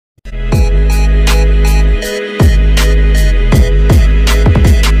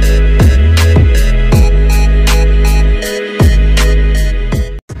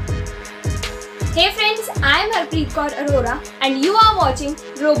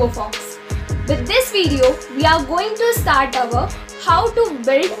RoboFolks. With this video, we are going to start our how to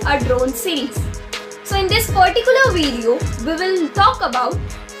build a drone series. So in this particular video, we will talk about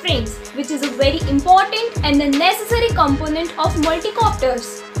frames, which is a very important and a necessary component of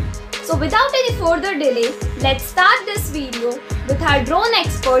multicopters. So without any further delay, let's start this video with our drone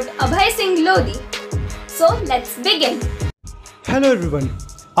expert Abhay Singh Lodhi. So let's begin. Hello everyone,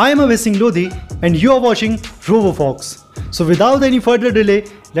 I am Abhay Singh Lodhi and you are watching RoboFolks. So without any further delay,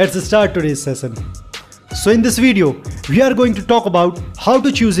 let's start today's session. So in this video, we are going to talk about how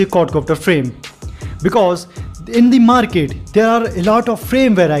to choose a quadcopter frame. Because in the market, there are a lot of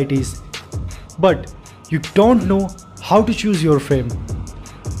frame varieties, but you don't know how to choose your frame.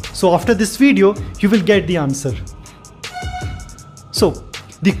 So after this video, you will get the answer. So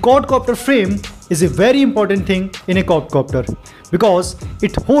the quadcopter frame is a very important thing in a quadcopter because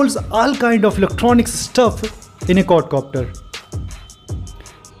it holds all kind of electronic stuff in a quadcopter.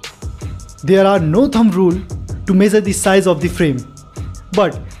 There are no thumb rule to measure the size of the frame,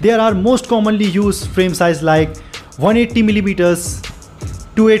 but there are most commonly used frame size like 180mm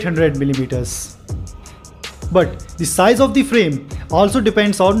to 800mm. But the size of the frame also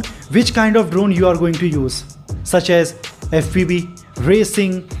depends on which kind of drone you are going to use, such as FPV,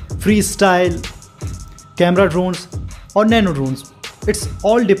 racing, freestyle, camera drones or nano drones. It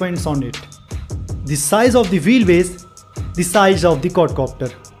all depends on it. The size of the wheelbase, the size of the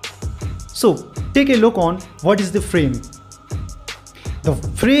quadcopter. So take a look on what is the frame. The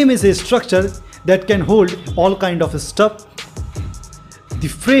frame is a structure that can hold all kind of stuff. The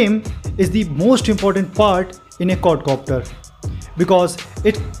frame is the most important part in a quadcopter because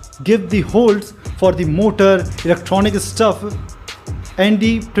it gives the holds for the motor, electronic stuff and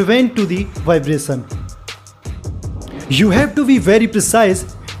the prevent to the vibration. You have to be very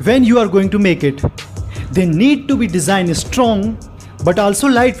precise when you are going to make it. They need to be designed strong but also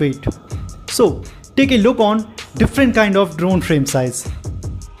lightweight. So take a look on different kind of drone frame size.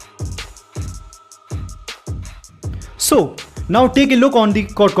 So now take a look on the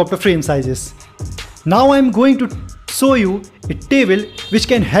quadcopter frame sizes. Now I am going to show you a table which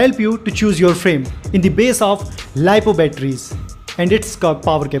can help you to choose your frame in the base of LiPo batteries and its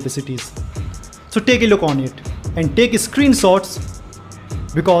power capacities. So take a look on it and take screenshots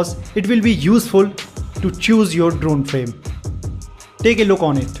because it will be useful to choose your drone frame. Take a look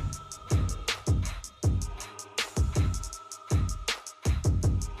on it.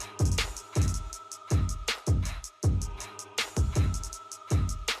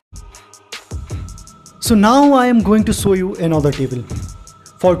 So now I am going to show you another table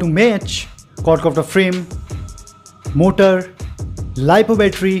for to match quadcopter frame, motor, LiPo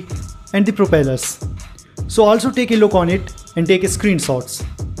battery and the propellers. So also take a look on it and take screenshots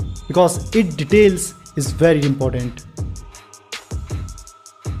because its details is very important.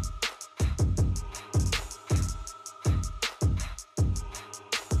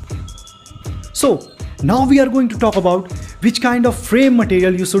 So now we are going to talk about which kind of frame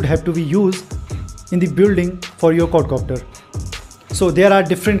material you should have to be used in the building for your quadcopter. So there are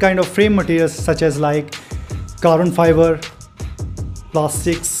different kind of frame materials such as like carbon fiber,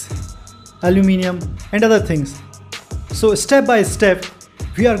 plastics, aluminium and other things. So step by step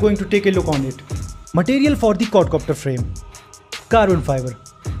we are going to take a look on it. Material for the quadcopter frame. Carbon fiber.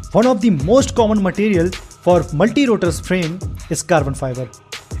 One of the most common material for multi-rotors frame is carbon fiber.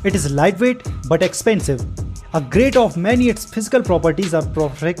 It is lightweight but expensive. A great of many its physical properties are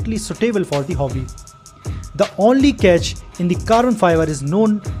perfectly suitable for the hobby. The only catch in the carbon fiber is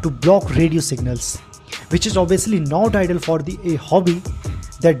known to block radio signals, which is obviously not ideal for a hobby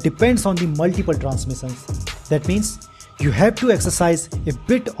that depends on the multiple transmissions. That means you have to exercise a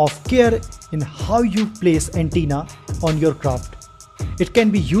bit of care in how you place antenna on your craft. It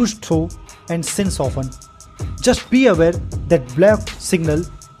can be used through and since often. Just be aware that blocked signal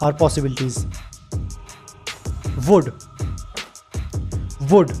are possibilities. Wood.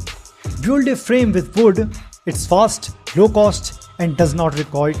 Build a frame with wood. It's fast, low cost and does not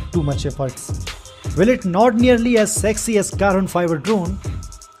require too much efforts. While it not nearly as sexy as carbon fiber drone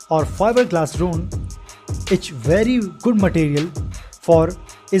or fiberglass drone, it's very good material for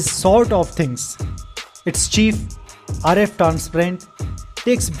is sort of things. It's cheap, RF transparent,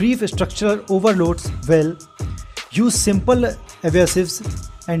 takes brief structural overloads well, use simple abrasives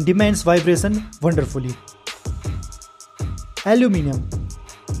and demands vibration wonderfully. Aluminium.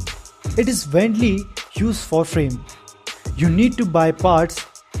 It is widely used for frame. You need to buy parts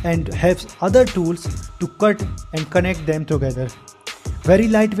and have other tools to cut and connect them together. Very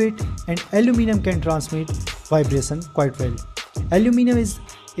lightweight and aluminium can transmit vibration quite well. Aluminium is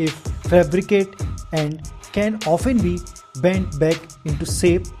a fabricate and can often be bent back into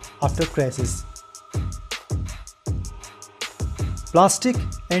shape after crashes. Plastic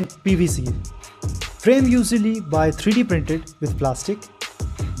and PVC. Frame usually by 3D printed with plastic.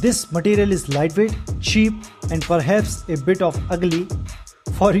 This material is lightweight, cheap and perhaps a bit of ugly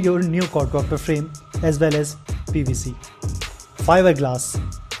for your new quadcopter frame as well as PVC. Fiberglass.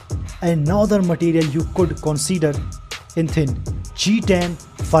 Another material you could consider in thin G10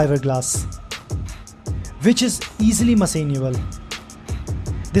 fiberglass, which is easily machinable.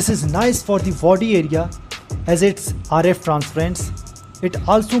 This is nice for the body area as it's RF transparent. It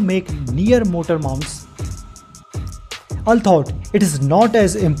also makes near motor mounts. Although it is not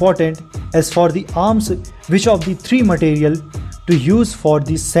as important as for the arms, which of the three material to use for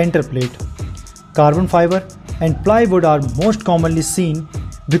the center plate. Carbon fiber and plywood are most commonly seen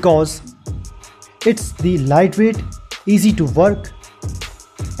because it's the lightweight, easy to work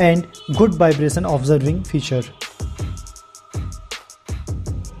and good vibration observing feature.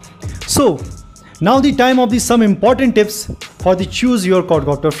 So now the time of some important tips for the choose your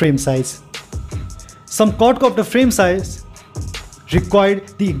quadcopter frame size. Some quadcopter frame size required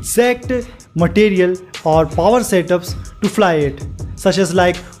the exact material or power setups to fly it, such as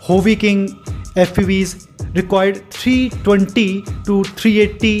like Hobie King FPVs required 320 to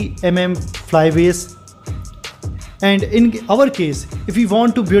 380 mm flybase. And in our case, if we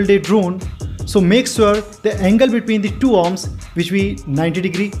want to build a drone, so make sure the angle between the two arms which be 90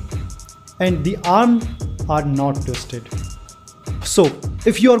 degree and the arm are not twisted. So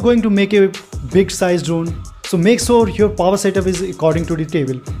if you are going to make a big size drone, so make sure your power setup is according to the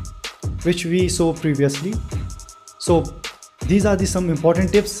table which we saw previously. So these are some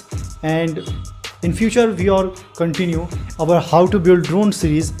important tips, and in future we are continue our how to build drone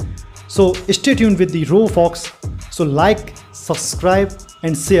series. So stay tuned with the RoboFolks. So like, subscribe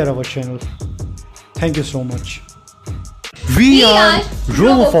and share our channel. Thank you so much. We are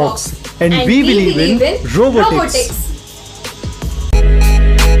RoboFolks and we believe in robotics.